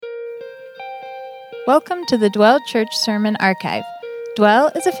Welcome to the Dwell Church Sermon Archive. Dwell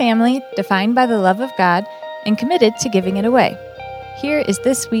is a family defined by the love of God and committed to giving it away. Here is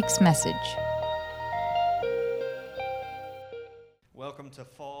this week's message. Welcome to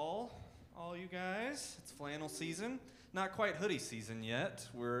fall, all you guys. It's flannel season. Not quite hoodie season yet.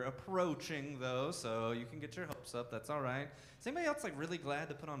 We're approaching, though, so you can get your hopes up. That's all right. Is anybody else really glad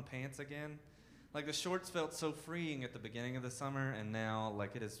to put on pants again? Like, the shorts felt so freeing at the beginning of the summer, and now,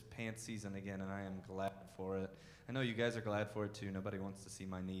 it is pants season again, and I am glad for it. I know you guys are glad for it, too. Nobody wants to see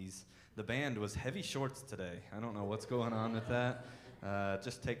my knees. The band was heavy shorts today. I don't know what's going on with that.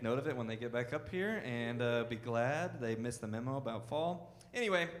 Just take note of it when they get back up here, and be glad they missed the memo about fall.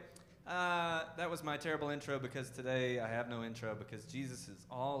 Anyway, that was my terrible intro, because today I have no intro, because Jesus is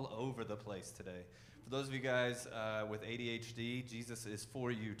all over the place today. For those of you guys with ADHD, Jesus is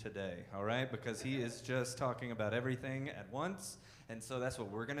for you today, all right? Because he is just talking about everything at once, and so that's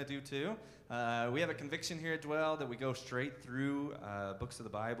what we're going to do too. We have a conviction here at Dwell that we go straight through books of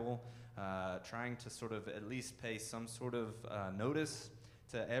the Bible, trying to sort of at least pay some sort of notice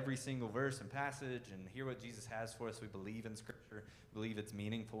to every single verse and passage and hear what Jesus has for us. We believe in Scripture. We believe it's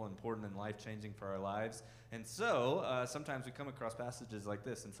meaningful, important, and life-changing for our lives. And so sometimes we come across passages like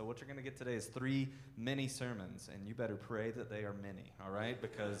this. And so what you're going to get today is 3 mini sermons. And you better pray that they are many, all right?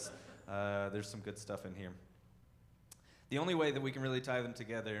 Because there's some good stuff in here. The only way that we can really tie them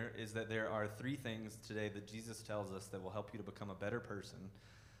together is that there are 3 things today that Jesus tells us that will help you to become a better person.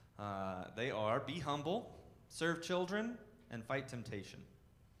 They are: be humble, serve children, and fight temptation.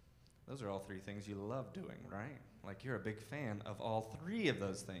 Those are all 3 things you love doing, right? Like, you're a big fan of all 3 of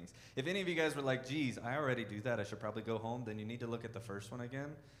those things. If any of you guys were like, geez, I already do that, I should probably go home, then you need to look at the first one again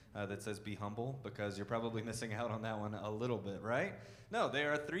that says be humble, because you're probably missing out on that one a little bit, right? No,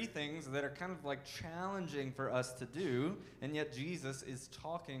 there are 3 things that are kind of challenging for us to do, and yet Jesus is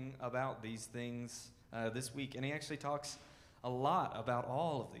talking about these things this week, and he actually talks a lot about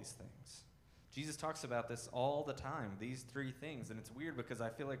all of these things. Jesus talks about this all the time, these 3 things, and it's weird because I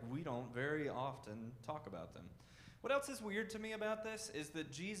feel like we don't very often talk about them. What else is weird to me about this is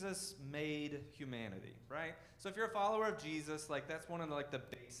that Jesus made humanity, right? So if you're a follower of Jesus, that's one of the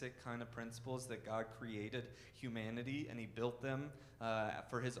basic kind of principles, that God created humanity and he built them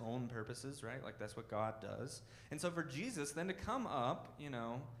for his own purposes, right? That's what God does. And so for Jesus then to come up,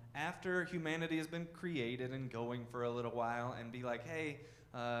 after humanity has been created and going for a little while, and be like, hey,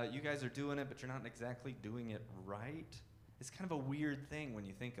 you guys are doing it, but you're not exactly doing it right. It's kind of a weird thing when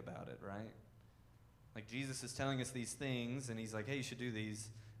you think about it, right? Jesus is telling us these things, and he's like, hey, you should do these.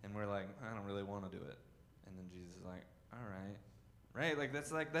 And we're like, I don't really want to do it. And then Jesus is like, all right. Right?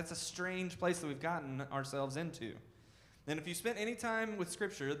 That's a strange place that we've gotten ourselves into. And if you spent any time with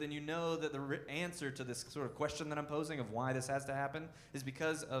Scripture, then you know that the answer to this sort of question that I'm posing of why this has to happen is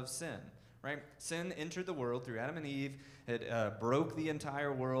because of sin. Right? Sin entered the world through Adam and Eve. It broke the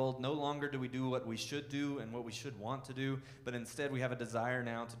entire world. No longer do we do what we should do and what we should want to do, but instead we have a desire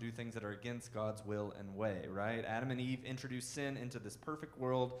now to do things that are against God's will and way, right? Adam and Eve introduced sin into this perfect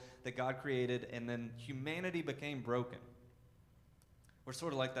world that God created, and then humanity became broken. We're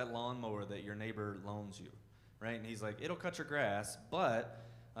sort of like that lawnmower that your neighbor loans you, right? And he's like, it'll cut your grass, but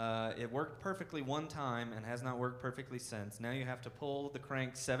it worked perfectly one time and has not worked perfectly since. Now you have to pull the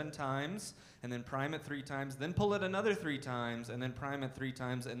crank 7 times, and then prime it 3 times, then pull it another 3 times, and then prime it 3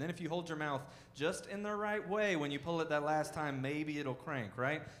 times, and then if you hold your mouth just in the right way when you pull it that last time, maybe it'll crank,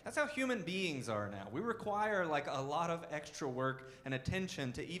 right? That's how human beings are now. We require a lot of extra work and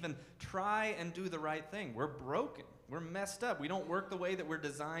attention to even try and do the right thing. We're broken. We're messed up. We don't work the way that we're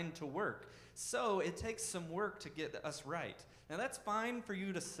designed to work. So it takes some work to get us right. Now, that's fine for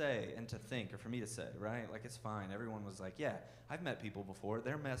you to say and to think, or for me to say, right? It's fine. Everyone was like, yeah, I've met people before.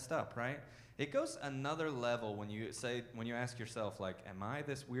 They're messed up, right? It goes another level when you ask yourself, am I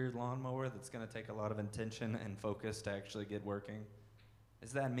this weird lawnmower that's going to take a lot of intention and focus to actually get working?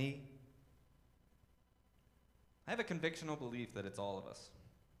 Is that me? I have a convictional belief that it's all of us.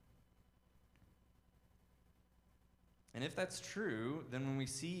 And if that's true, then when we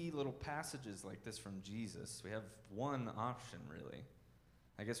see little passages like this from Jesus, we have one option, really.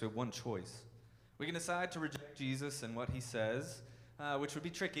 I guess we have one choice. We can decide to reject Jesus and what he says, which would be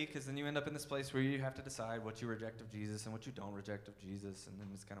tricky, because then you end up in this place where you have to decide what you reject of Jesus and what you don't reject of Jesus, and then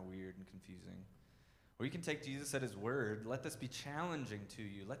it's kind of weird and confusing. Or you can take Jesus at his word. Let this be challenging to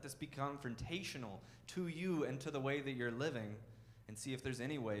you. Let this be confrontational to you and to the way that you're living, and see if there's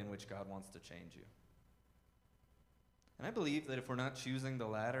any way in which God wants to change you. And I believe that if we're not choosing the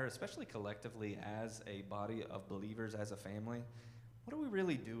latter, especially collectively as a body of believers, as a family, what are we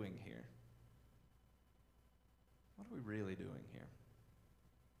really doing here? What are we really doing here?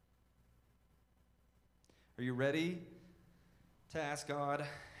 Are you ready to ask God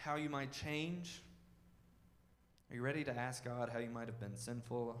how you might change? Are you ready to ask God how you might have been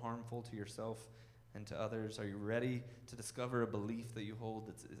sinful, harmful to yourself and to others? Are you ready to discover a belief that you hold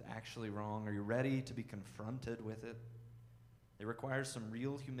that is actually wrong? Are you ready to be confronted with it? It requires some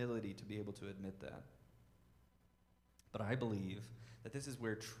real humility to be able to admit that. But I believe that this is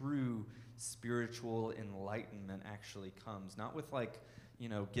where true spiritual enlightenment actually comes. Not with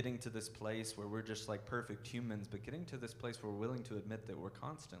getting to this place where we're just like perfect humans, but getting to this place where we're willing to admit that we're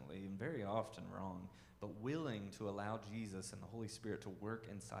constantly and very often wrong, but willing to allow Jesus and the Holy Spirit to work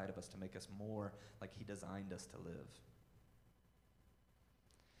inside of us to make us more like he designed us to live.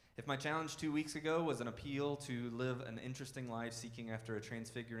 If my challenge 2 weeks ago was an appeal to live an interesting life seeking after a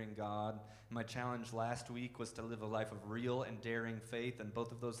transfiguring God, my challenge last week was to live a life of real and daring faith, and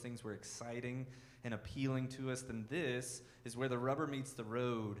both of those things were exciting and appealing to us, then this is where the rubber meets the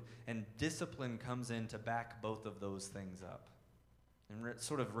road and discipline comes in to back both of those things up. And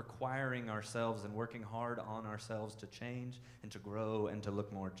sort of requiring ourselves and working hard on ourselves to change and to grow and to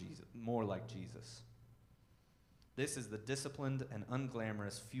look more like Jesus. This is the disciplined and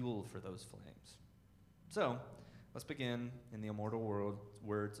unglamorous fuel for those flames. So, let's begin in the immortal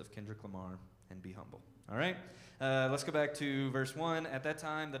words of Kendrick Lamar and be humble. All right? Let's go back to verse 1. At that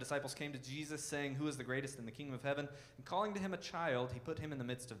time, the disciples came to Jesus, saying, "Who is the greatest in the kingdom of heaven?" And calling to him a child, he put him in the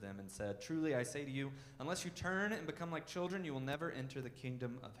midst of them and said, "Truly I say to you, unless you turn and become like children, you will never enter the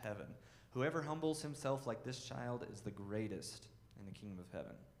kingdom of heaven. Whoever humbles himself like this child is the greatest in the kingdom of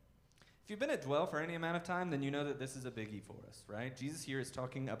heaven." If you've been at Dwell for any amount of time, then you know that this is a biggie for us, right? Jesus here is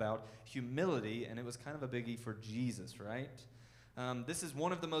talking about humility, and it was kind of a biggie for Jesus, right? This is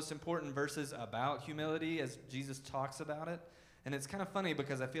one of the most important verses about humility as Jesus talks about it. And it's kind of funny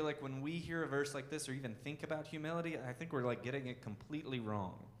because I feel like when we hear a verse like this or even think about humility, I think we're like getting it completely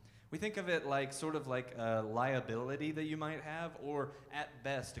wrong. We think of it like sort of like a liability that you might have, or at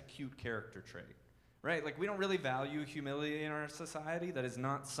best a cute character trait. Right? Like, we don't really value humility in our society. That is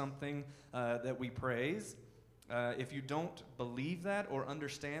not something that we praise. If you don't believe that or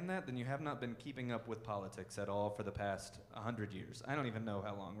understand that, then you have not been keeping up with politics at all for the past 100 years. I don't even know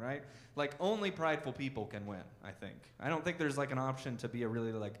how long, right? Like, only prideful people can win, I think. I don't think there's like an option to be a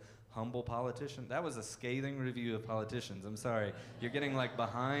really like humble politician. That was a scathing review of politicians. I'm sorry. You're getting like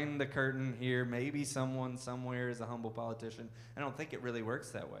behind the curtain here. Maybe someone somewhere is a humble politician. I don't think it really works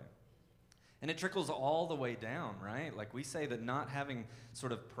that way. And it trickles all the way down, right? Like, we say that not having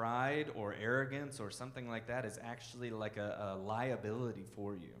sort of pride or arrogance or something like that is actually like a liability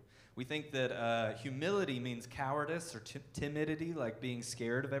for you. We think that humility means cowardice or timidity, like being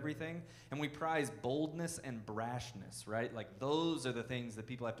scared of everything. And we prize boldness and brashness, right? Like, those are the things that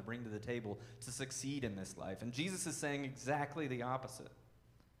people have to bring to the table to succeed in this life. And Jesus is saying exactly the opposite.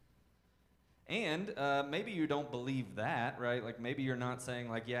 And maybe you don't believe that, right? Like, maybe you're not saying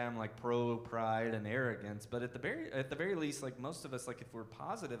like, yeah, I'm like pro pride and arrogance, but at the very least, like, most of us, like, if we're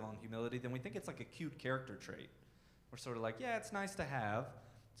positive on humility, then we think it's like a cute character trait. We're sort of like, yeah, it's nice to have.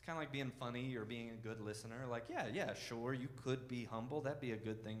 It's kind of like being funny or being a good listener. Like, yeah, sure, you could be humble. That'd be a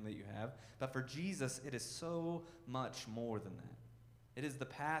good thing that you have. But for Jesus, it is so much more than that. It is the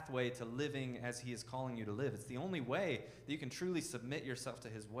pathway to living as he is calling you to live. It's the only way that you can truly submit yourself to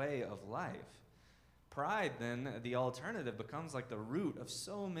his way of life. Pride, then, the alternative, becomes like the root of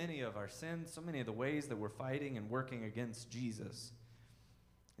so many of our sins, so many of the ways that we're fighting and working against Jesus.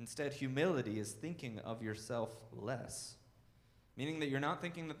 Instead, humility is thinking of yourself less. Meaning that you're not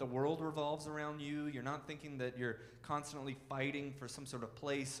thinking that the world revolves around you. You're not thinking that you're constantly fighting for some sort of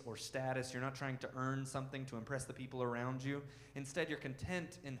place or status. You're not trying to earn something to impress the people around you. Instead, you're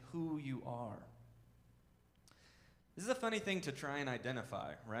content in who you are. This is a funny thing to try and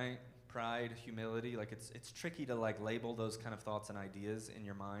identify, right? Pride, humility, like it's tricky to like label those kind of thoughts and ideas in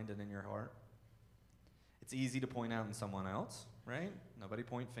your mind and in your heart. It's easy to point out in someone else, right? Nobody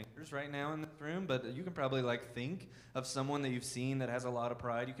point fingers right now in this room, but you can probably like think of someone that you've seen that has a lot of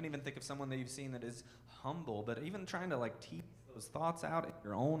pride. You can even think of someone that you've seen that is humble, but even trying to like tease those thoughts out in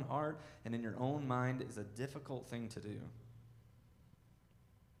your own heart and in your own mind is a difficult thing to do.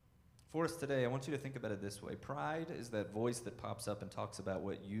 For us today, I want you to think about it this way. Pride is that voice that pops up and talks about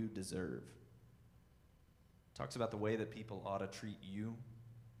what you deserve. Talks about the way that people ought to treat you.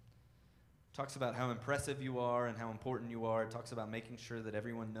 Talks about how impressive you are and how important you are. It talks about making sure that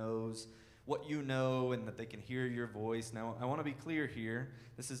everyone knows what you know and that they can hear your voice. Now, I want to be clear here.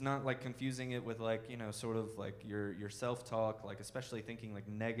 This is not like confusing it with like, sort of like your self-talk, like especially thinking like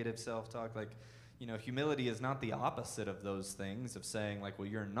negative self-talk. Like, Humility is not the opposite of those things, of saying like, well,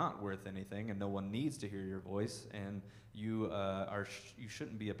 you're not worth anything and no one needs to hear your voice, and you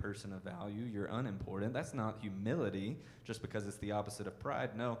shouldn't be a person of value, you're unimportant. That's not humility just because it's the opposite of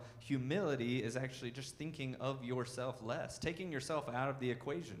pride. No, humility is actually just thinking of yourself less, taking yourself out of the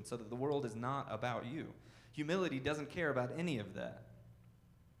equation so that the world is not about you. Humility doesn't care about any of that.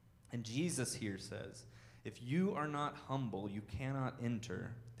 And Jesus here says, if you are not humble, you cannot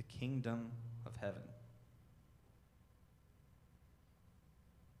enter the kingdom of heaven.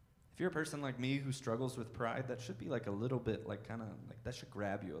 If you're a person like me who struggles with pride, that should be like a little bit, like kind of like that should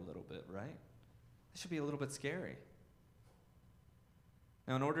grab you a little bit, right? That should be a little bit scary.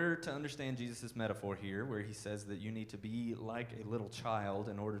 Now, in order to understand Jesus' metaphor here, where he says that you need to be like a little child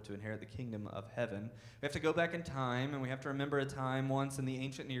in order to inherit the kingdom of heaven, we have to go back in time, and we have to remember a time once in the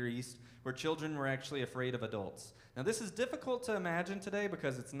ancient Near East where children were actually afraid of adults. Now, this is difficult to imagine today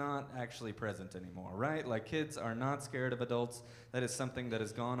because it's not actually present anymore, right? Like, kids are not scared of adults. That is something that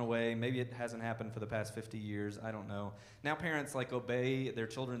has gone away. Maybe it hasn't happened for the past 50 years. I don't know. Now parents, like, obey their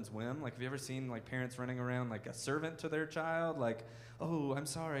children's whim. Like, have you ever seen, like, parents running around like a servant to their child? Like, oh, I'm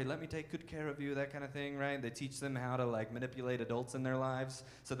sorry, let me take good care of you, that kind of thing, right? They teach them how to, like, manipulate adults in their lives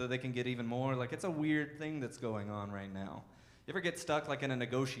so that they can get even more. Like, it's a weird thing that's going on right now. You ever get stuck, like, in a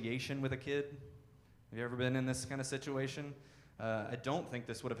negotiation with a kid? Have you ever been in this kind of situation? I don't think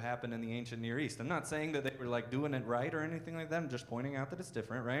this would have happened in the ancient Near East. I'm not saying that they were like doing it right or anything like that. I'm just pointing out that it's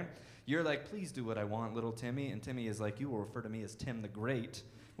different, right? You're like, please do what I want, little Timmy. And Timmy is like, you will refer to me as Tim the Great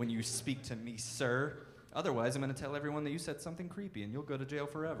when you speak to me, sir. Otherwise, I'm going to tell everyone that you said something creepy and you'll go to jail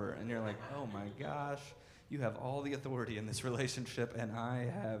forever. And you're like, oh my gosh, you have all the authority in this relationship and I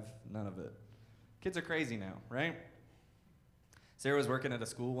have none of it. Kids are crazy now, right? Sarah was working at a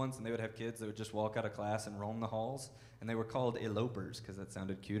school once, and they would have kids that would just walk out of class and roam the halls, and they were called elopers because that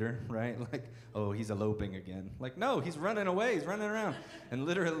sounded cuter, right? Like, oh, he's eloping again. Like, no, he's running away, he's running around. And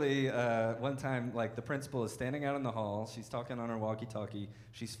literally, one time, like, the principal is standing out in the hall, she's talking on her walkie-talkie,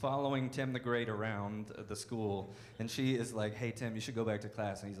 she's following Tim the Great around the school, and she is like, hey, Tim, you should go back to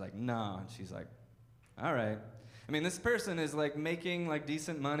class. And he's like, nah, and she's like, all right. I mean, this person is like making like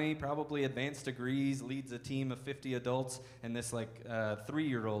decent money, probably advanced degrees, leads a team of 50 adults, and this like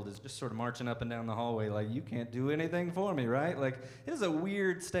 3-year-old is just sort of marching up and down the hallway like, you can't do anything for me, right? Like, it is a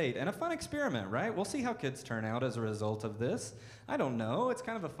weird state and a fun experiment, right? We'll see how kids turn out as a result of this. I don't know. It's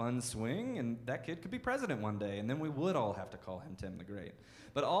kind of a fun swing, and that kid could be president one day, and then we would all have to call him Tim the Great.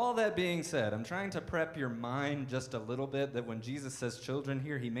 But all that being said, I'm trying to prep your mind just a little bit that when Jesus says children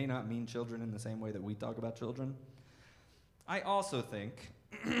here, he may not mean children in the same way that we talk about children. I also think,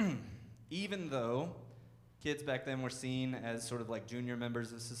 even though kids back then were seen as sort of like junior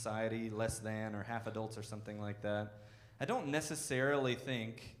members of society, less than or half adults or something like that, I don't necessarily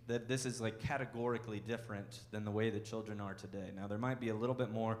think that this is like categorically different than the way that children are today. Now, there might be a little bit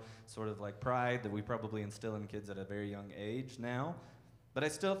more sort of like pride that we probably instill in kids at a very young age now, but I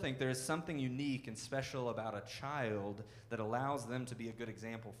still think there is something unique and special about a child that allows them to be a good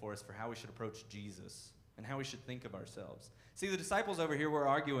example for us for how we should approach Jesus and how we should think of ourselves. See, the disciples over here were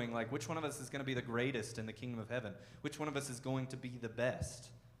arguing, like, which one of us is going to be the greatest in the kingdom of heaven? Which one of us is going to be the best?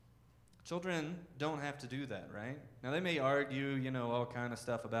 Children don't have to do that, right? Now, they may argue, all kind of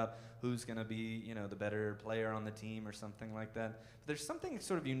stuff about who's going to be, the better player on the team or something like that. But there's something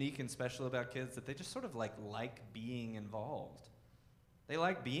sort of unique and special about kids that they just sort of like being involved. They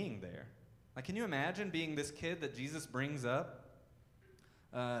like being there. Like, can you imagine being this kid that Jesus brings up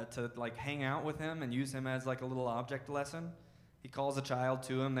to like hang out with him and use him as like a little object lesson? He calls a child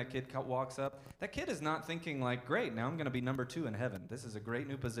to him. That kid walks up. That kid is not thinking like, great, now I'm going to be number 2 in heaven. This is a great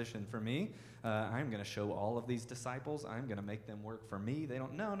new position for me. I'm going to show all of these disciples. I'm going to make them work for me. They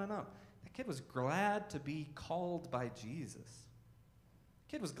don't, no. That kid was glad to be called by Jesus.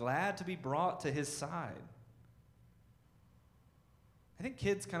 The kid was glad to be brought to his side. I think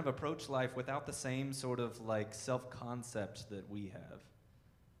kids kind of approach life without the same sort of like self-concept that we have.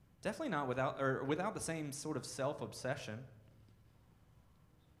 Definitely not without the same sort of self-obsession.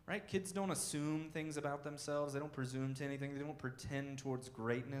 Right? Kids don't assume things about themselves. They don't presume to anything. They don't pretend towards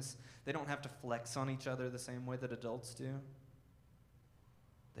greatness. They don't have to flex on each other the same way that adults do.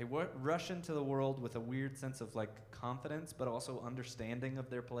 They rush into the world with a weird sense of like confidence, but also understanding of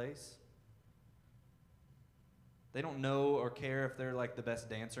their place. They don't know or care if they're like the best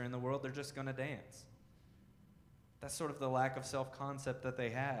dancer in the world. They're just going to dance. That's sort of the lack of self-concept that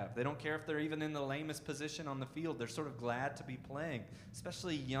they have. They don't care if they're even in the lamest position on the field. They're sort of glad to be playing.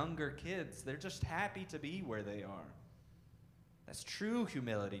 Especially younger kids. They're just happy to be where they are. That's true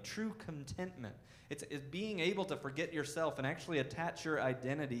humility, true contentment. It's being able to forget yourself and actually attach your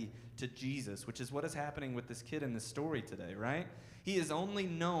identity to Jesus, which is what is happening with this kid in this story today, right? He is only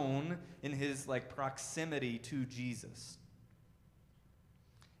known in his proximity to Jesus.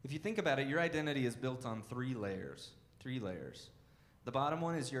 If you think about it, your identity is built on three layers. The bottom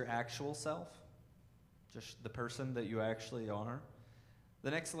one is your actual self, just the person that you actually are.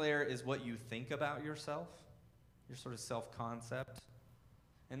 The next layer is what you think about yourself, your sort of self-concept.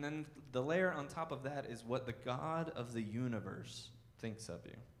 And then the layer on top of that is what the God of the universe thinks of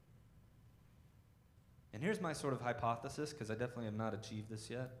you. And here's my sort of hypothesis, because I definitely have not achieved this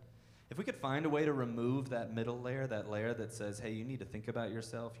yet. If we could find a way to remove that middle layer, that layer that says, hey, you need to think about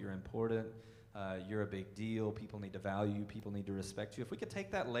yourself, you're important, you're a big deal, people need to value you, people need to respect you. If we could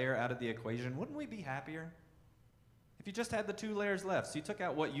take that layer out of the equation, wouldn't we be happier? If you just had the two layers left, so you took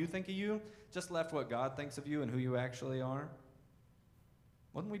out what you think of you, just left what God thinks of you and who you actually are,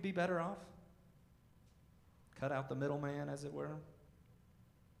 wouldn't we be better off? Cut out the middleman, as it were.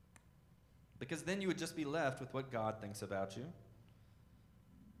 Because then you would just be left with what God thinks about you,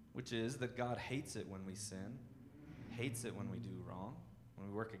 which is that God hates it when we sin, hates it when we do wrong, when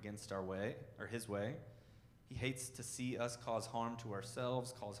we work against our way, or his way. He hates to see us cause harm to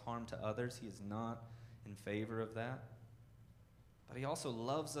ourselves, cause harm to others. He is not in favor of that. But he also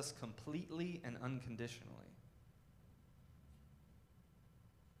loves us completely and unconditionally.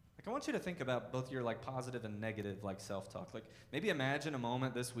 I want you to think about both your positive and negative self-talk. Maybe imagine a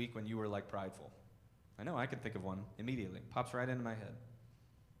moment this week when you were prideful. I know I can think of one immediately. Pops right into my head.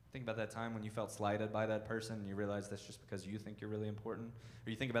 Think about that time when you felt slighted by that person and you realize that's just because you think you're really important. Or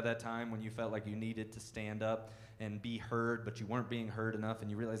you think about that time when you felt like you needed to stand up and be heard, but you weren't being heard enough,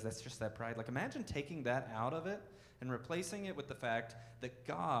 and you realize that's just that pride. Imagine taking that out of it and replacing it with the fact that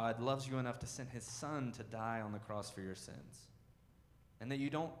God loves you enough to send his son to die on the cross for your sins. And that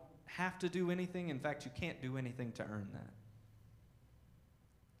you don't have to do anything. In fact, you can't do anything to earn that.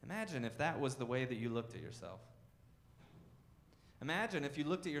 Imagine if that was the way that you looked at yourself. Imagine if you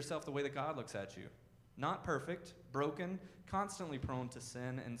looked at yourself the way that God looks at you. Not perfect, broken, constantly prone to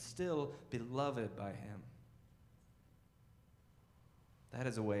sin, and still beloved by him. That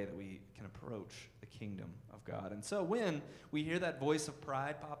is a way that we can approach the kingdom of God. And so when we hear that voice of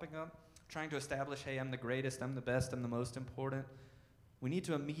pride popping up, trying to establish, hey, I'm the greatest, I'm the best, I'm the most important, we need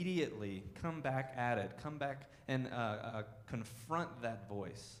to immediately come back at it, come back and confront that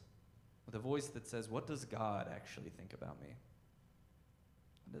voice with a voice that says, what does God actually think about me?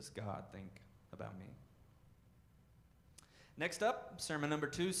 What does God think about me? Next up, sermon number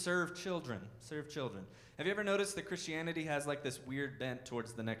 2, serve children. Serve children. Have you ever noticed that Christianity has this weird bent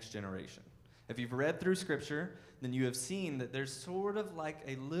towards the next generation? If you've read through Scripture, then you have seen that there's sort of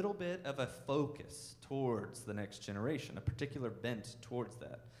a little bit of a focus towards the next generation, a particular bent towards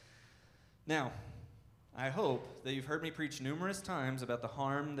that. Now, I hope that you've heard me preach numerous times about the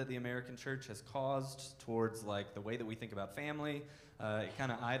harm that the American church has caused towards the way that we think about family. It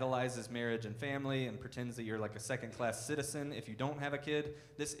kind of idolizes marriage and family and pretends that you're a second-class citizen if you don't have a kid.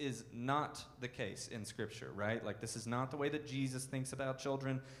 This is not the case in Scripture, right? This is not the way that Jesus thinks about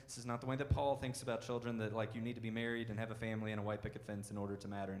children. This is not the way that Paul thinks about children, that you need to be married and have a family and a white picket fence in order to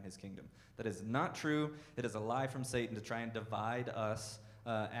matter in his kingdom. That is not true. It is a lie from Satan to try and divide us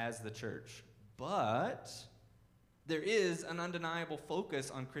as the church. But there is an undeniable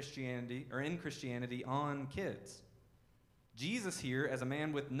focus on Christianity, or in Christianity, on kids. Jesus here, as a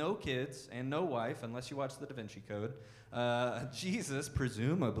man with no kids and no wife, unless you watch the Da Vinci Code, Jesus,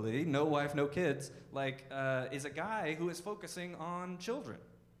 presumably, no wife, no kids, is a guy who is focusing on children.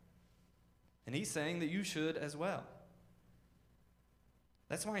 And he's saying that you should as well.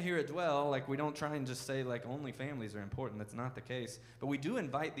 That's why here at Dwell, we don't try and just say, only families are important. That's not the case. But we do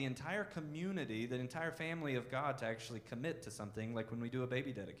invite the entire community, the entire family of God, to actually commit to something, when we do a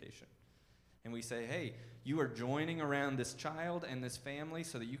baby dedication. And we say, hey, you are joining around this child and this family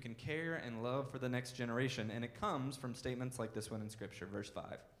so that you can care and love for the next generation. And it comes from statements like this one in Scripture, verse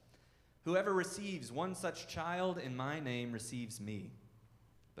 5. Whoever receives one such child in my name receives me.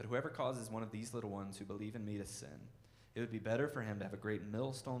 But whoever causes one of these little ones who believe in me to sin, it would be better for him to have a great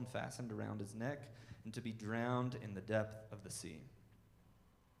millstone fastened around his neck and to be drowned in the depth of the sea.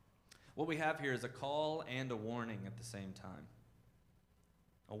 What we have here is a call and a warning at the same time.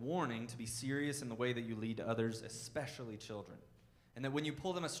 A warning to be serious in the way that you lead others, especially children. And that when you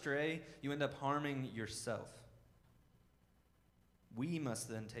pull them astray, you end up harming yourself. We must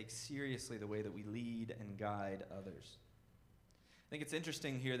then take seriously the way that we lead and guide others. I think it's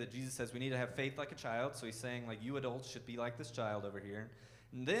interesting here that Jesus says we need to have faith like a child. So he's saying, you adults should be like this child over here.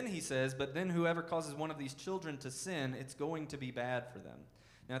 And then he says, but then whoever causes one of these children to sin, it's going to be bad for them.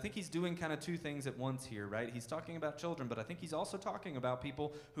 Now, I think he's doing kind of two things at once here, right? He's talking about children, but I think he's also talking about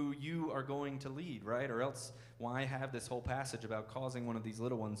people who you are going to lead, right? Or else, why have this whole passage about causing one of these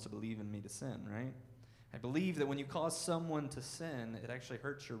little ones to believe in me to sin, right? I believe that when you cause someone to sin, it actually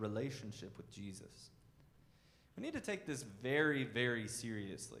hurts your relationship with Jesus. We need to take this very, very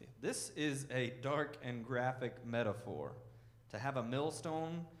seriously. This is a dark and graphic metaphor. To have a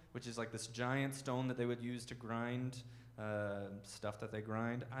millstone, which is like this giant stone that they would use to grind stuff that they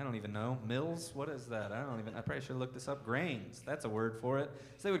grind. I don't even know. Mills? What is that? I probably should look this up. Grains. That's a word for it.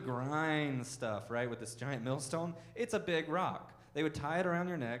 So they would grind stuff, right, with this giant millstone. It's a big rock. They would tie it around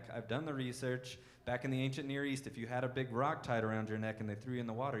your neck. I've done the research. Back in the ancient Near East, if you had a big rock tied around your neck and they threw you in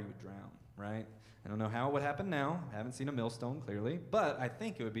the water, you would drown, right? I don't know how it would happen now. I haven't seen a millstone, clearly, but I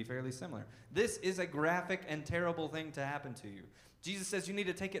think it would be fairly similar. This is a graphic and terrible thing to happen to you. Jesus says you need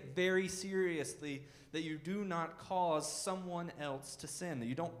to take it very seriously that you do not cause someone else to sin, that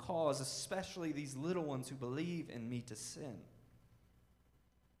you don't cause, especially these little ones who believe in me, to sin.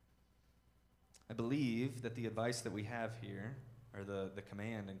 I believe that the advice that we have here, or the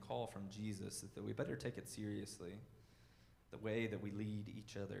command and call from Jesus, is that we better take it seriously, the way that we lead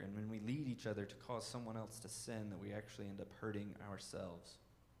each other. And when we lead each other to cause someone else to sin, that we actually end up hurting ourselves.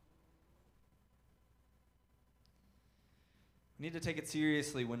 We need to take it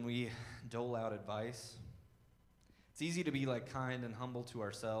seriously when we dole out advice. It's easy to be like kind and humble to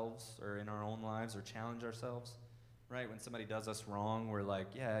ourselves or in our own lives or challenge ourselves, right? When somebody does us wrong, we're like,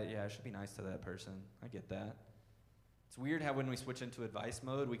 yeah, I should be nice to that person. I get that. It's weird how when we switch into advice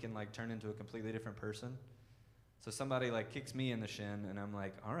mode, we can like turn into a completely different person. So somebody like kicks me in the shin and I'm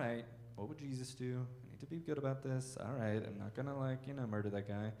like, all right, what would Jesus do? I need to be good about this. All right, I'm not gonna murder that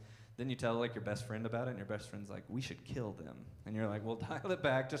guy. Then you tell like your best friend about it and your best friend's like, we should kill them. And you're like, well, dial it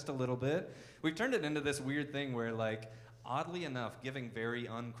back just a little bit. We've turned it into this weird thing where like, oddly enough, giving very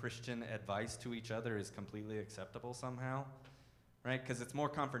un-Christian advice to each other is completely acceptable somehow, right? Because it's more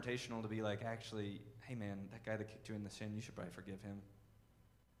confrontational to be like, actually, hey man, that guy that kicked you in the shin, you should probably forgive him.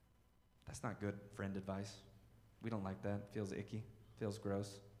 That's not good friend advice. We don't like that. It feels icky. Feels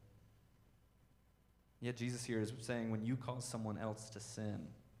gross. Yet Jesus here is saying when you cause someone else to sin,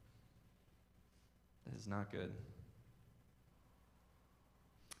 that is not good.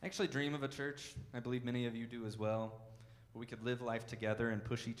 I actually dream of a church, I believe many of you do as well, where we could live life together and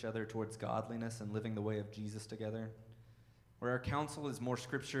push each other towards godliness and living the way of Jesus together, where our counsel is more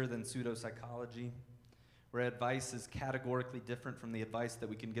scripture than pseudo-psychology, where advice is categorically different from the advice that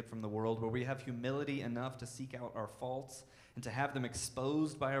we can get from the world, where we have humility enough to seek out our faults and to have them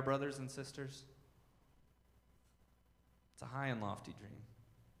exposed by our brothers and sisters. It's a high and lofty dream.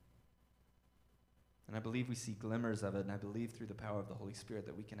 And I believe we see glimmers of it, and I believe through the power of the Holy Spirit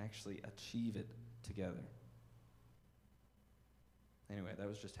that we can actually achieve it together. Anyway, that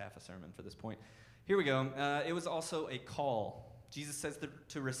was just half a sermon for this point. Here we go. It was also a call. Jesus says that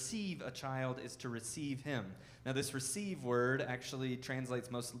to receive a child is to receive him. Now, this receive word actually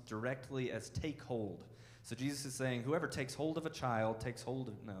translates most directly as take hold. So Jesus is saying, whoever takes hold of a child takes hold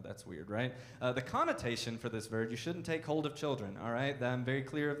of... No, that's weird, right? The connotation for this word, you shouldn't take hold of children, all right? I'm very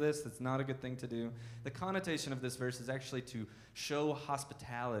clear of this. That's not a good thing to do. The connotation of this verse is actually to show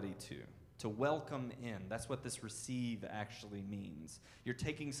hospitality to welcome in. That's what this receive actually means. You're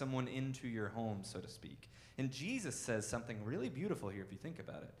taking someone into your home, so to speak. And Jesus says something really beautiful here if you think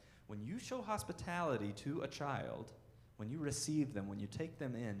about it. When you show hospitality to a child, when you receive them, when you take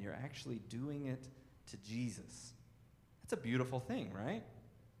them in, you're actually doing it to Jesus. That's a beautiful thing, right?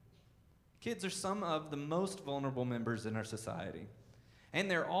 Kids are some of the most vulnerable members in our society. And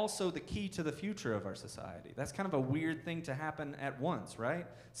they're also the key to the future of our society. That's kind of a weird thing to happen at once, right?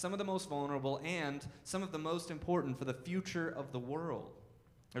 Some of the most vulnerable and some of the most important for the future of the world.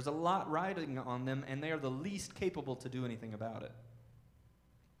 There's a lot riding on them, and they are the least capable to do anything about it.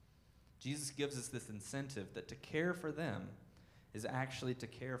 Jesus gives us this incentive that to care for them is actually to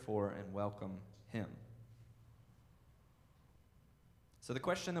care for and welcome him. So the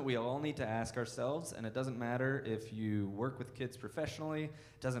question that we all need to ask ourselves, and it doesn't matter if you work with kids professionally,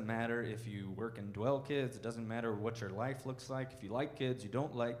 it doesn't matter if you work and dwell kids, it doesn't matter what your life looks like, if you like kids, you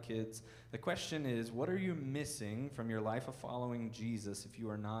don't like kids. The question is, what are you missing from your life of following Jesus if you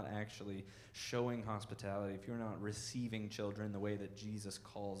are not actually showing hospitality, if you're not receiving children the way that Jesus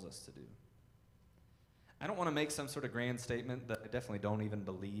calls us to do? I don't want to make some sort of grand statement that I definitely don't even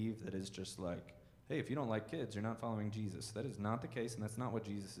believe that is just like, hey, if you don't like kids, you're not following Jesus. That is not the case, and that's not what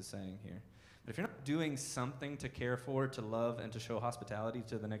Jesus is saying here. But if you're not doing something to care for, to love, and to show hospitality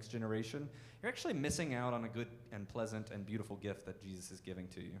to the next generation, you're actually missing out on a good and pleasant and beautiful gift that Jesus is giving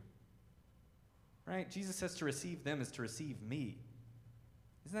to you. Right? Jesus says to receive them is to receive me.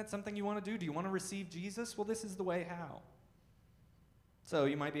 Isn't that something you want to do? Do you want to receive Jesus? Well, this is the way how. So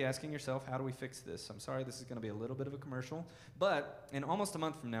you might be asking yourself, how do we fix this? I'm sorry, this is going to be a little bit of a commercial, but in almost a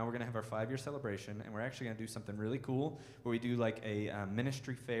month from now, we're going to have our 5-year celebration, and we're actually going to do something really cool where we do like a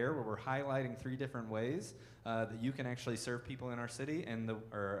ministry fair where we're highlighting 3 different ways that you can actually serve people in our city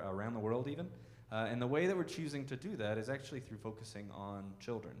or around the world even. And the way that we're choosing to do that is actually through focusing on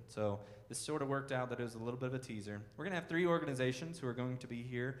children. So this sort of worked out that it was a little bit of a teaser. We're going to have 3 organizations who are going to be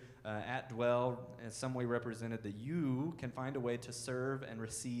here at Dwell in some way represented that you can find a way to serve and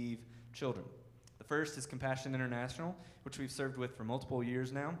receive children. The first is Compassion International, which we've served with for multiple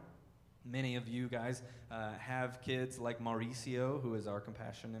years now. Many of you guys have kids like Mauricio, who is our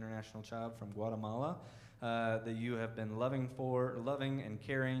Compassion International child from Guatemala. That you have been loving and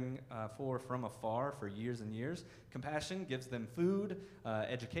caring for from afar for years and years. Compassion gives them food,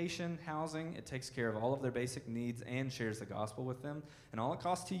 education, housing. It takes care of all of their basic needs and shares the gospel with them. And all it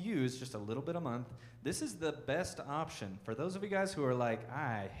costs to you is just a little bit a month. This is the best option. For those of you guys who are like,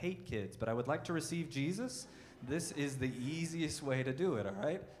 I hate kids, but I would like to receive Jesus, this is the easiest way to do it, all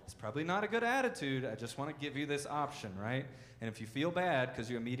right? It's probably not a good attitude. I just want to give you this option, right? And if you feel bad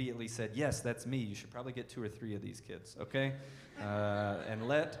because you immediately said, yes, that's me, you should probably get 2 or 3 of these kids, okay? And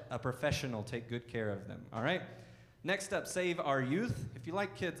let a professional take good care of them, all right? Next up, Save Our Youth. If you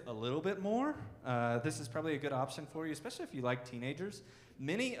like kids a little bit more, this is probably a good option for you, especially if you like teenagers.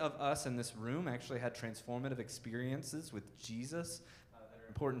 Many of us in this room actually had transformative experiences with Jesus that are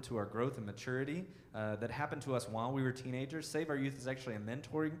important to our growth and maturity that happened to us while we were teenagers. Save Our Youth is actually a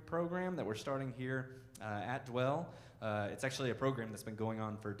mentoring program that we're starting here at Dwell. It's actually a program that's been going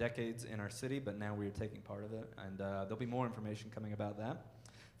on for decades in our city, but now we are taking part of it, and there'll be more information coming about that.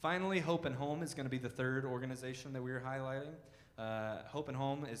 Finally, Hope and Home is going to be the 3rd organization that we are highlighting. Hope and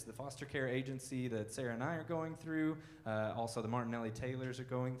Home is the foster care agency that Sarah and I are going through. Also, the Martinelli Taylors are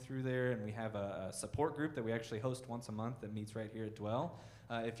going through there, and we have a support group that we actually host once a month that meets right here at Dwell.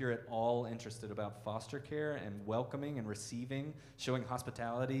 If you're at all interested about foster care and welcoming and receiving, showing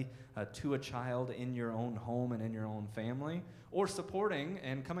hospitality to a child in your own home and in your own family, or supporting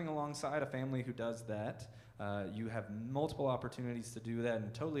and coming alongside a family who does that, you have multiple opportunities to do that in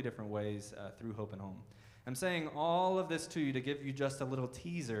totally different ways through Hope and Home. I'm saying all of this to you to give you just a little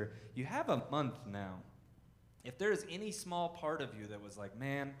teaser. You have a month now. If there is any small part of you that was like,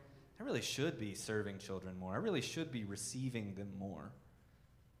 man, I really should be serving children more. I really should be receiving them more.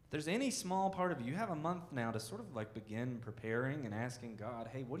 If there's any small part of you have a month now to sort of like begin preparing and asking God,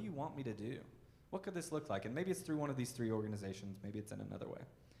 hey, what do you want me to do? What could this look like? And maybe it's through one of these 3 organizations. Maybe it's in another way.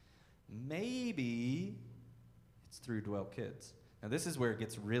 Maybe it's through Dwell Kids. Now, this is where it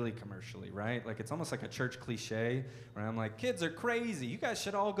gets really commercially, right? Like, it's almost like a church cliche where I'm like, kids are crazy. You guys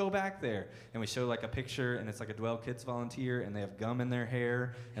should all go back there. And we show, like, a picture, and it's like a Dwell Kids volunteer, and they have gum in their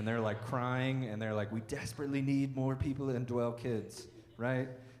hair, and they're, like, crying, and they're like, we desperately need more people in Dwell Kids, right?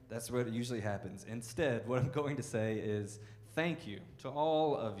 That's what usually happens. Instead, what I'm going to say is thank you to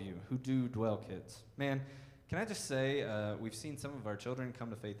all of you who do Dwell Kids. Man, can I just say, we've seen some of our children come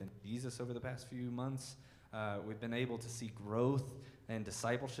to faith in Jesus over the past few months. We've been able to see growth and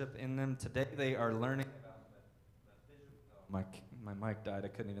discipleship in them. Today they are learning about my mic died. I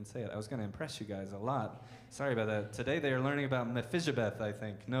couldn't even say it. I was going to impress you guys a lot. Sorry about that. Today they are learning about Mephibosheth, I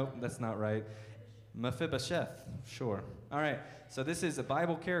think. Nope, that's not right. Mephibosheth, sure. All right, so this is a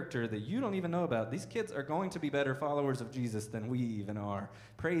Bible character that you don't even know about. These kids are going to be better followers of Jesus than we even are.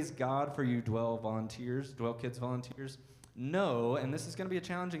 Praise God for you Dwell Kids volunteers. Know, and this is going to be a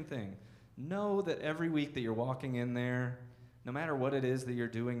challenging thing, know that every week that you're walking in there, no matter what it is that you're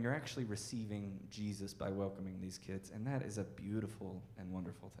doing, you're actually receiving Jesus by welcoming these kids, and that is a beautiful and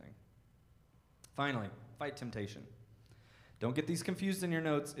wonderful thing. Finally, fight temptation. Don't get these confused in your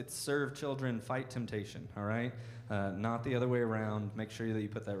notes. It's serve children, fight temptation, all right? Not the other way around. Make sure that you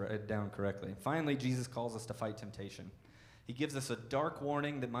put that down correctly. Finally, Jesus calls us to fight temptation. He gives us a dark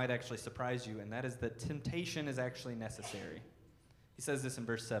warning that might actually surprise you, and that is that temptation is actually necessary. He says this in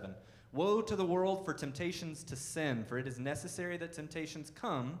verse 7. Woe to the world for temptations to sin, for it is necessary that temptations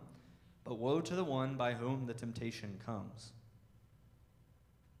come, but woe to the one by whom the temptation comes.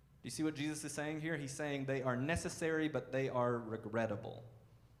 Do you see what Jesus is saying here? He's saying they are necessary, but they are regrettable.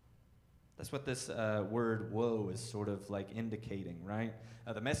 That's what this word woe is sort of like indicating, right?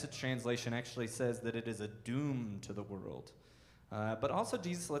 The Message translation actually says that it is a doom to the world. But also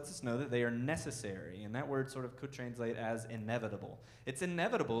Jesus lets us know that they are necessary, and that word sort of could translate as inevitable. It's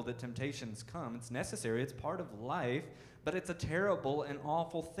inevitable that temptations come. It's necessary. It's part of life, but it's a terrible and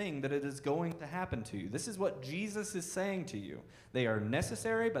awful thing that it is going to happen to you. This is what Jesus is saying to you. They are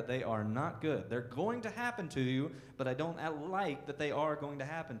necessary, but they are not good. They're going to happen to you, but I don't like that they are going to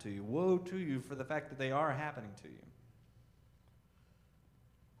happen to you. Woe to you for the fact that they are happening to you.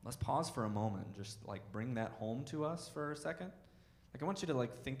 Let's pause for a moment and just bring that home to us for a second. I want you to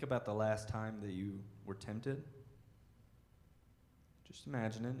think about the last time that you were tempted. Just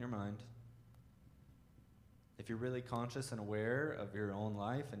imagine it in your mind. If you're really conscious and aware of your own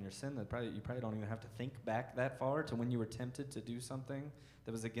life and your sin, you probably don't even have to think back that far to when you were tempted to do something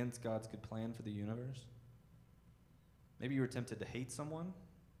that was against God's good plan for the universe. Maybe you were tempted to hate someone.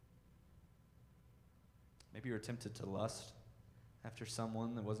 Maybe you were tempted to lust after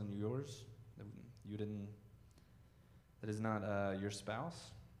someone that wasn't yours, that is not your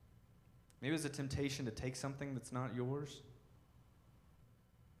spouse. Maybe it was a temptation to take something that's not yours.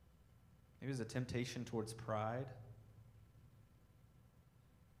 Maybe it was a temptation towards pride.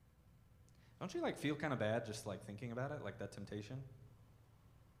 Don't you feel kind of bad just thinking about it, that temptation?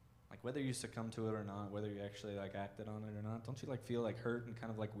 Whether you succumb to it or not, whether you actually acted on it or not, don't you feel hurt and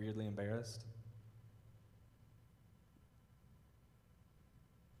kind of weirdly embarrassed?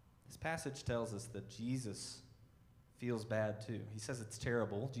 This passage tells us that Jesus feels bad too. He says it's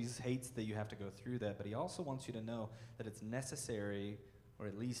terrible. Jesus hates that you have to go through that, but he also wants you to know that it's necessary or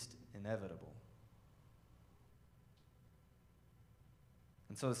at least inevitable.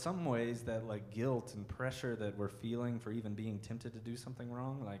 And so in some ways that guilt and pressure that we're feeling for even being tempted to do something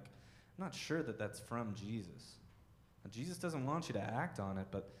wrong, I'm not sure that that's from Jesus. Now, Jesus doesn't want you to act on it,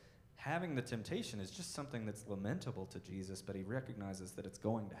 but having the temptation is just something that's lamentable to Jesus, but he recognizes that it's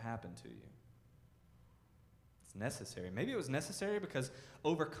going to happen to you. It's necessary. Maybe it was necessary because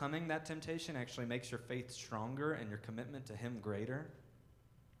overcoming that temptation actually makes your faith stronger and your commitment to him greater.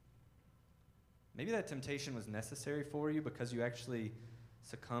 Maybe that temptation was necessary for you because you actually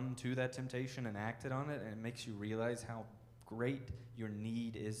succumbed to that temptation and acted on it, and it makes you realize how great your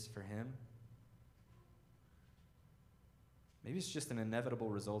need is for him. Maybe it's just an inevitable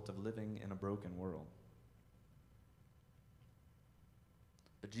result of living in a broken world.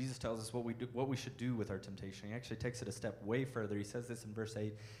 But Jesus tells us what we should do with our temptation. He actually takes it a step way further. He says this in verse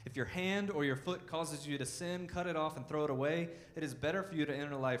 8. If your hand or your foot causes you to sin, cut it off and throw it away. It is better for you to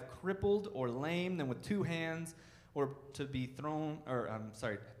enter life crippled or lame than with two hands or to be thrown,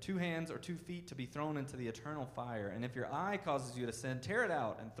 two hands or 2 feet to be thrown into the eternal fire. And if your eye causes you to sin, tear it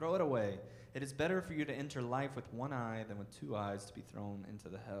out and throw it away. It is better for you to enter life with one eye than with 2 eyes to be thrown into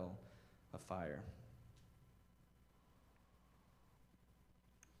the hell of fire.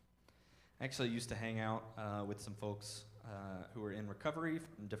 I actually used to hang out with some folks who were in recovery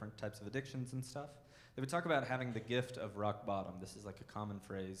from different types of addictions and stuff. They would talk about having the gift of rock bottom. This is a common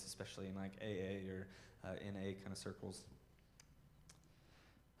phrase, especially in AA or NA kind of circles.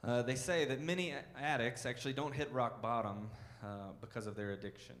 They say that many addicts actually don't hit rock bottom because of their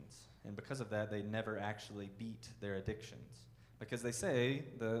addictions. And because of that, they never actually beat their addictions. Because they say,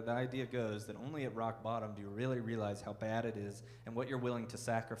 the idea goes that only at rock bottom do you really realize how bad it is and what you're willing to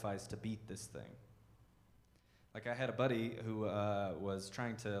sacrifice to beat this thing. I had a buddy who was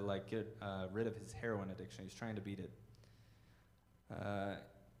trying to get rid of his heroin addiction. He was trying to beat it.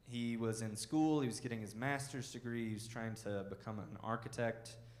 He was in school. He was getting his master's degree. He was trying to become an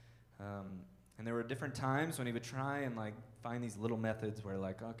architect. And there were different times when he would try and find these little methods where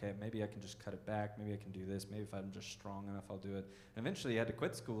okay, maybe I can just cut it back. Maybe I can do this. Maybe if I'm just strong enough, I'll do it. And eventually he had to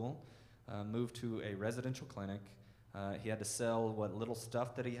quit school, move to a residential clinic. He had to sell what little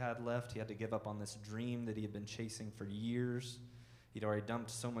stuff that he had left. He had to give up on this dream that he had been chasing for years. He'd already dumped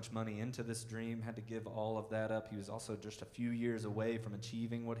so much money into this dream, had to give all of that up. He was also just a few years away from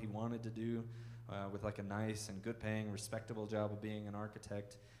achieving what he wanted to do with a nice and good-paying, respectable job of being an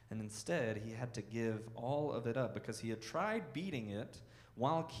architect. And instead, he had to give all of it up because he had tried beating it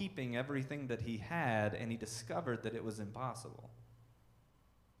while keeping everything that he had, and he discovered that it was impossible.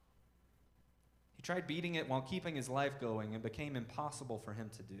 He tried beating it while keeping his life going, and became impossible for him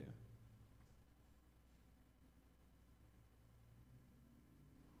to do.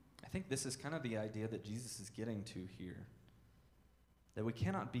 I think this is kind of the idea that Jesus is getting to here. That we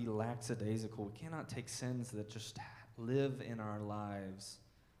cannot be lackadaisical. We cannot take sins that just live in our lives.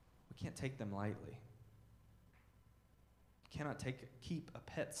 We can't take them lightly. We cannot keep a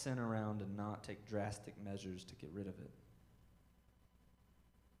pet sin around and not take drastic measures to get rid of it.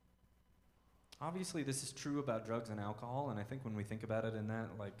 Obviously, this is true about drugs and alcohol, and I think when we think about it in that,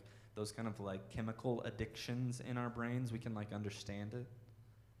 like, those kind of, like, chemical addictions in our brains, we can, like, understand it.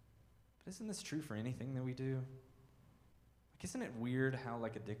 But isn't this true for anything that we do? Like, isn't it weird how,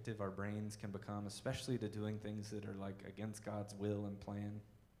 like, addictive our brains can become, especially to doing things that are, like, against God's will and plan?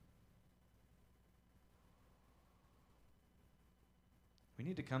 We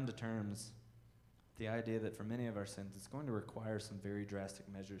need to come to terms with the idea that for many of our sins, it's going to require some very drastic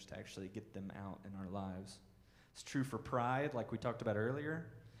measures to actually get them out in our lives. It's true for pride, like we talked about earlier.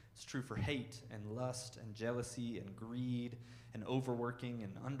 It's true for hate and lust and jealousy and greed and overworking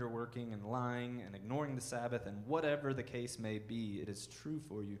and underworking and lying and ignoring the Sabbath and whatever the case may be. It is true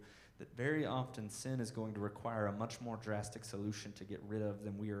for you that very often sin is going to require a much more drastic solution to get rid of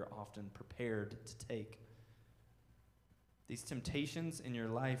than we are often prepared to take. These temptations in your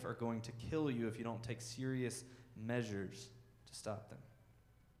life are going to kill you if you don't take serious measures to stop them.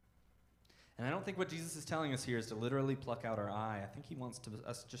 And I don't think what Jesus is telling us here is to literally pluck out our eye. I think he wants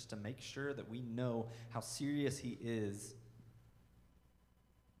us just to make sure that we know how serious he is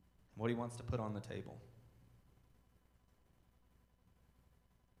and what he wants to put on the table.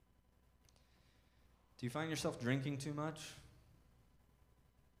 Do you find yourself drinking too much?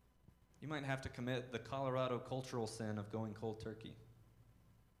 You might have to commit the Colorado cultural sin of going cold turkey.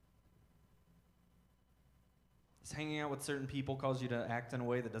 Does hanging out with certain people cause you to act in a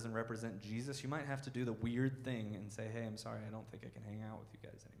way that doesn't represent Jesus? You might have to do the weird thing and say, hey, I'm sorry, I don't think I can hang out with you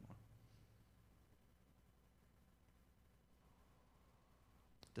guys anymore.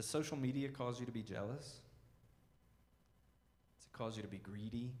 Does social media cause you to be jealous? Does it cause you to be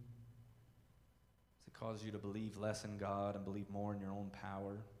greedy? Does it cause you to believe less in God and believe more in your own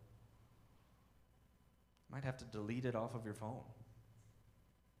power? You might have to delete it off of your phone.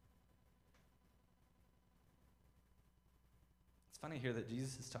 It's funny here that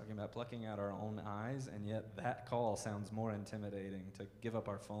Jesus is talking about plucking out our own eyes, and yet that call sounds more intimidating, to give up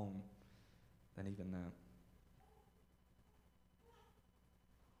our phone, than even that.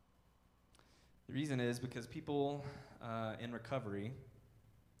 The reason is because people in recovery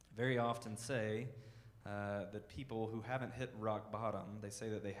very often say that people who haven't hit rock bottom, they say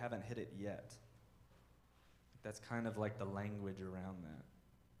that they haven't hit it yet. That's kind of like the language around that.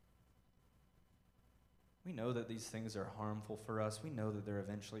 We know that these things are harmful for us. We know that they're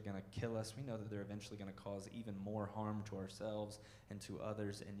eventually going to kill us. We know that they're eventually going to cause even more harm to ourselves and to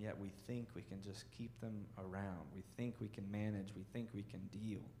others, and yet we think we can just keep them around. We think we can manage. We think we can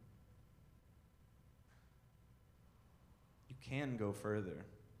deal. You can go further.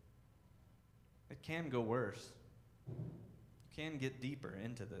 It can go worse. You can get deeper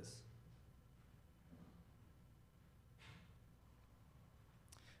into this.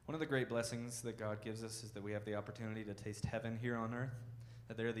 One of the great blessings that God gives us is that we have the opportunity to taste heaven here on earth.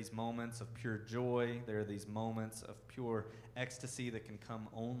 That there are these moments of pure joy. There are these moments of pure ecstasy that can come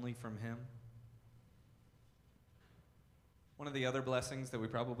only from Him. One of the other blessings that we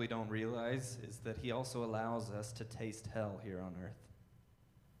probably don't realize is that He also allows us to taste hell here on earth.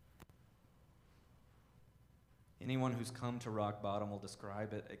 Anyone who's come to rock bottom will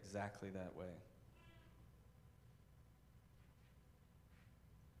describe it exactly that way.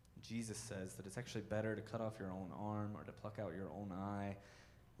 Jesus says that it's actually better to cut off your own arm or to pluck out your own eye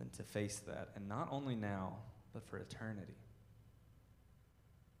than to face that, and not only now, but for eternity.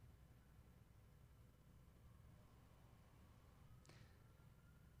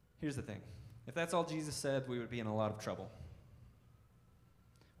 Here's the thing. If that's all Jesus said, we would be in a lot of trouble.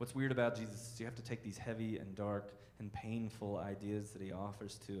 What's weird about Jesus is you have to take these heavy and dark and painful ideas that He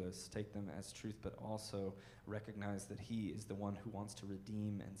offers to us, take them as truth, but also recognize that He is the one who wants to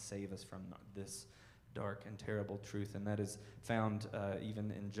redeem and save us from this dark and terrible truth. And that is found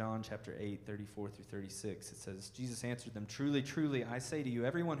even in John chapter 8, 34 through 36. It says, Jesus answered them, "Truly, truly, I say to you,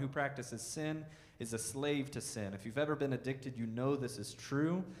 everyone who practices sin is a slave to sin. If you've ever been addicted, you know this is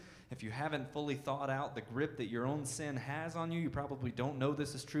true. If you haven't fully thought out the grip that your own sin has on you, you probably don't know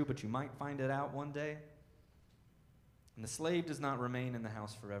this is true, but you might find it out one day. And the slave does not remain in the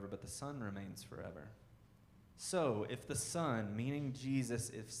house forever, but the Son remains forever. So, if the Son, meaning Jesus,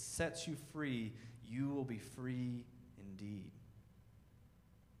 if sets you free, you will be free indeed."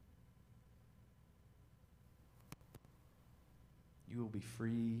 You will be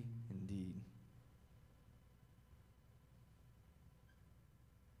free indeed.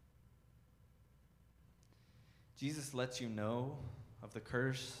 Jesus lets you know of the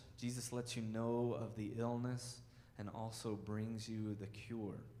curse. Jesus lets you know of the illness and also brings you the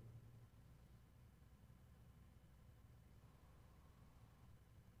cure.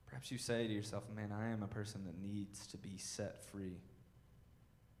 Perhaps you say to yourself, man, I am a person that needs to be set free.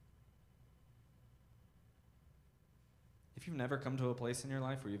 if you've never come to a place in your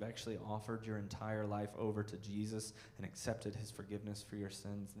life where you've actually offered your entire life over to Jesus and accepted his forgiveness for your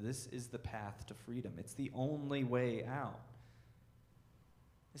sins, this is the path to freedom. It's the only way out.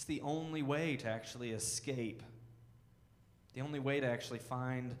 It's the only way to actually escape. The only way to actually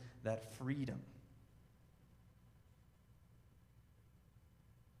find that freedom.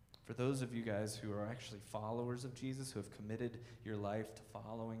 For those of you guys who are actually followers of Jesus, who have committed your life to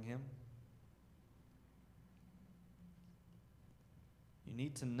following him, you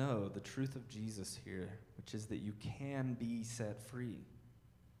need to know the truth of Jesus here, which is that you can be set free.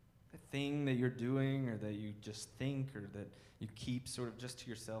 The thing that you're doing or that you just think or that you keep sort of just to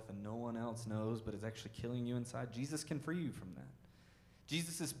yourself and no one else knows but is actually killing you inside, Jesus can free you from that.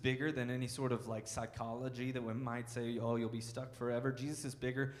 Jesus is bigger than any sort of like psychology that we might say, oh, you'll be stuck forever. Jesus is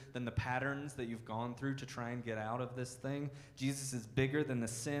bigger than the patterns that you've gone through to try and get out of this thing. Jesus is bigger than the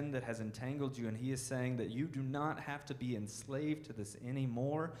sin that has entangled you, and he is saying that you do not have to be enslaved to this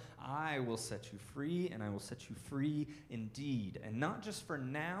anymore. I will set you free, and I will set you free indeed. And not just for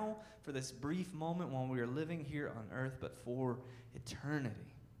now, for this brief moment while we are living here on earth, but for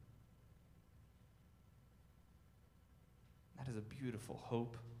eternity. That is a beautiful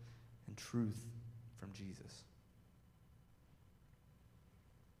hope and truth from Jesus.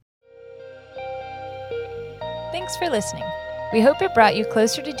 Thanks for listening. We hope it brought you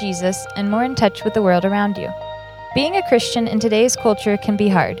closer to Jesus and more in touch with the world around you. Being a Christian in today's culture can be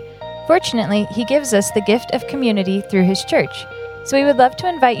hard. Fortunately, he gives us the gift of community through his church. So we would love to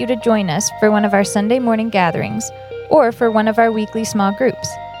invite you to join us for one of our Sunday morning gatherings or for one of our weekly small groups.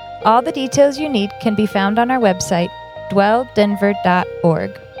 All the details you need can be found on our website,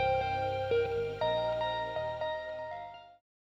 dwelldenver.org.